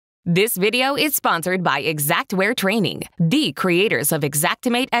This video is sponsored by Xactware Training, the creators of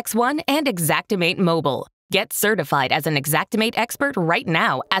Xactimate X1 and Xactimate Mobile. Get certified as an Xactimate expert right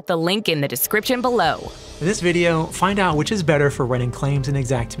now at the link in the description below. In this video, find out which is better for running claims in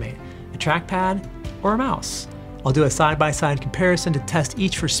Xactimate, a trackpad or a mouse. I'll do a side-by-side comparison to test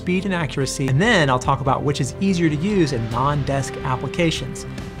each for speed and accuracy, and then I'll talk about which is easier to use in non-desk applications,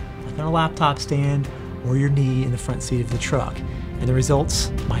 like on a laptop stand or your knee in the front seat of the truck. And the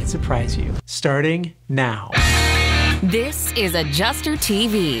results might surprise you. Starting now. This is Adjuster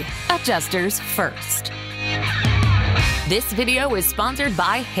TV, Adjusters First. This video is sponsored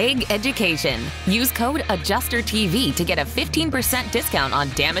by Hague Education. Use code AdjusterTV to get a 15% discount on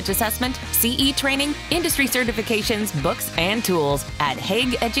damage assessment, CE training, industry certifications, books, and tools at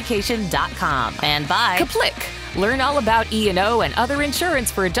hagueeducation.com. And by Kaplick. Learn all about E&O and other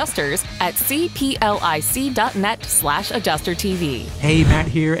insurance for adjusters at cplic.net/AdjusterTV. Hey, Matt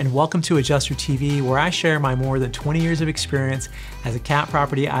here, and welcome to Adjuster TV, where I share my more than 20 years of experience as a cat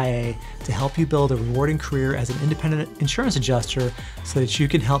property IA to help you build a rewarding career as an independent insurance adjuster so that you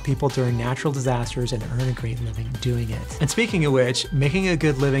can help people during natural disasters and earn a great living doing it. And speaking of which, making a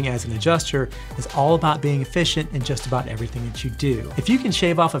good living as an adjuster is all about being efficient in just about everything that you do. If you can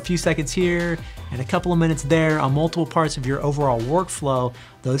shave off a few seconds here and a couple of minutes there on multiple parts of your overall workflow,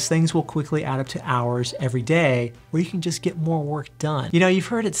 those things will quickly add up to hours every day where you can just get more work done. You know, you've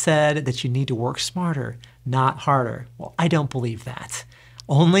heard it said that you need to work smarter, not harder. Well, I don't believe that.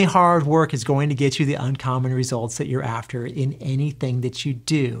 Only hard work is going to get you the uncommon results that you're after in anything that you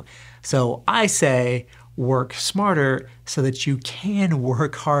do. So I say work smarter so that you can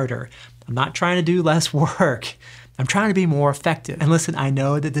work harder. I'm not trying to do less work. I'm trying to be more effective. And listen, I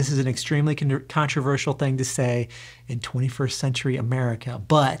know that this is an extremely controversial thing to say in 21st century America,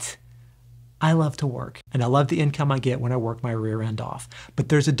 but I love to work and I love the income I get when I work my rear end off. But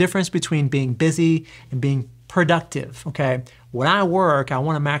there's a difference between being busy and being productive, okay? When I work, I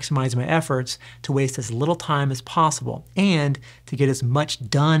want to maximize my efforts to waste as little time as possible and to get as much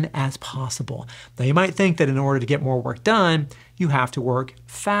done as possible. Now, you might think that in order to get more work done, you have to work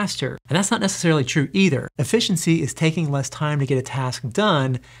faster. And that's not necessarily true either. Efficiency is taking less time to get a task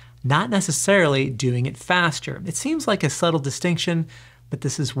done, not necessarily doing it faster. It seems like a subtle distinction, but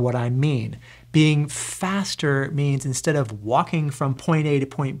this is what I mean. Being faster means instead of walking from point A to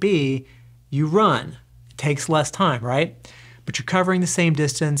point B, you run. It takes less time, right? But you're covering the same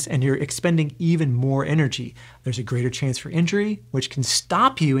distance and you're expending even more energy. There's a greater chance for injury, which can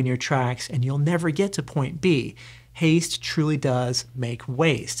stop you in your tracks and you'll never get to point B. Haste truly does make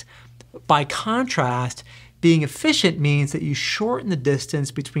waste. By contrast, being efficient means that you shorten the distance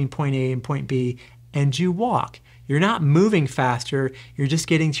between point A and point B and you walk. You're not moving faster, you're just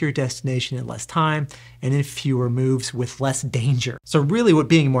getting to your destination in less time and in fewer moves with less danger. So really what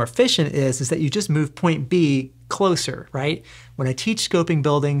being more efficient is that you just move point B closer, right? When I teach scoping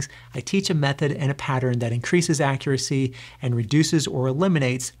buildings, I teach a method and a pattern that increases accuracy and reduces or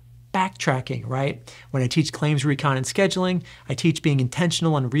eliminates backtracking, right? When I teach claims recon and scheduling, I teach being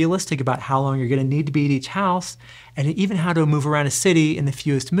intentional and realistic about how long you're going to need to be at each house, and even how to move around a city in the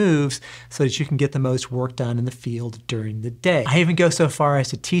fewest moves so that you can get the most work done in the field during the day. I even go so far as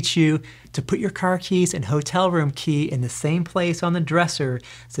to teach you to put your car keys and hotel room key in the same place on the dresser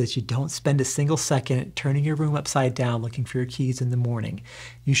so that you don't spend a single second turning your room upside down looking for your keys in the morning.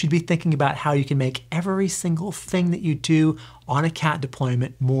 You should be thinking about how you can make every single thing that you do on a CAT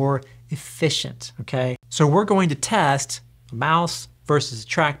deployment more efficient, okay? So we're going to test a mouse versus a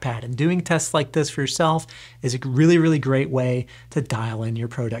trackpad, and doing tests like this for yourself is a really, really great way to dial in your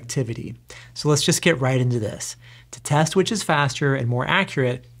productivity. So let's just get right into this. To test which is faster and more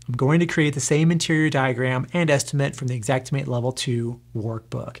accurate, I'm going to create the same interior diagram and estimate from the Xactimate Level 2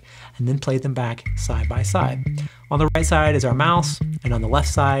 workbook, and then play them back side by side. On the right side is our mouse, and on the left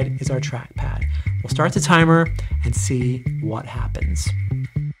side is our trackpad. We'll start the timer and see what happens.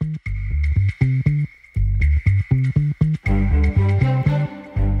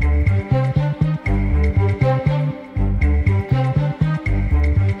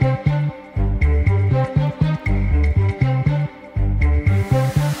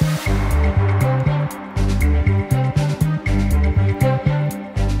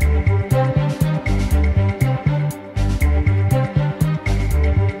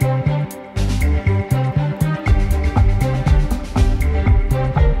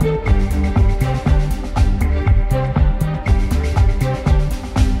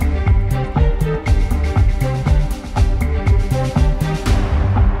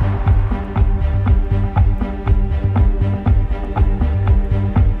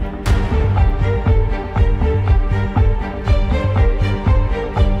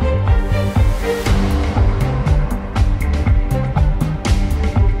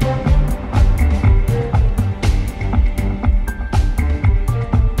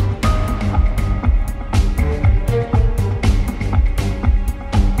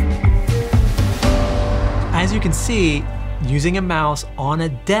 can see, using a mouse on a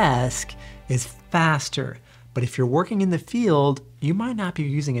desk is faster. But if you're working in the field, you might not be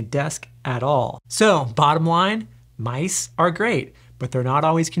using a desk at all. So bottom line, mice are great, but they're not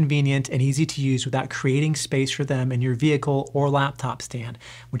always convenient and easy to use without creating space for them in your vehicle or laptop stand,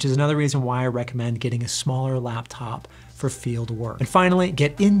 which is another reason why I recommend getting a smaller laptop for field work. And finally,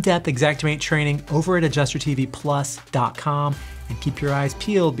 get in-depth Xactimate training over at AdjusterTVPlus.com and keep your eyes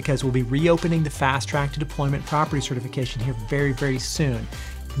peeled because we'll be reopening the Fast Track to Deployment Property Certification here very, very soon.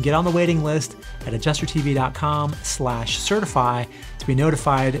 You can get on the waiting list at AdjusterTV.com/certify to be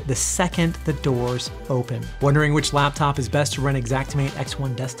notified the second the doors open. Wondering which laptop is best to run Xactimate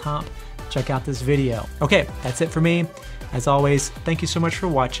X1 desktop? Check out this video. Okay, that's it for me. As always, thank you so much for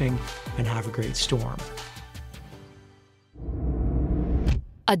watching and have a great storm.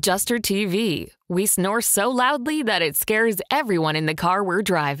 Adjuster TV. We snore so loudly that it scares everyone in the car we're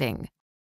driving.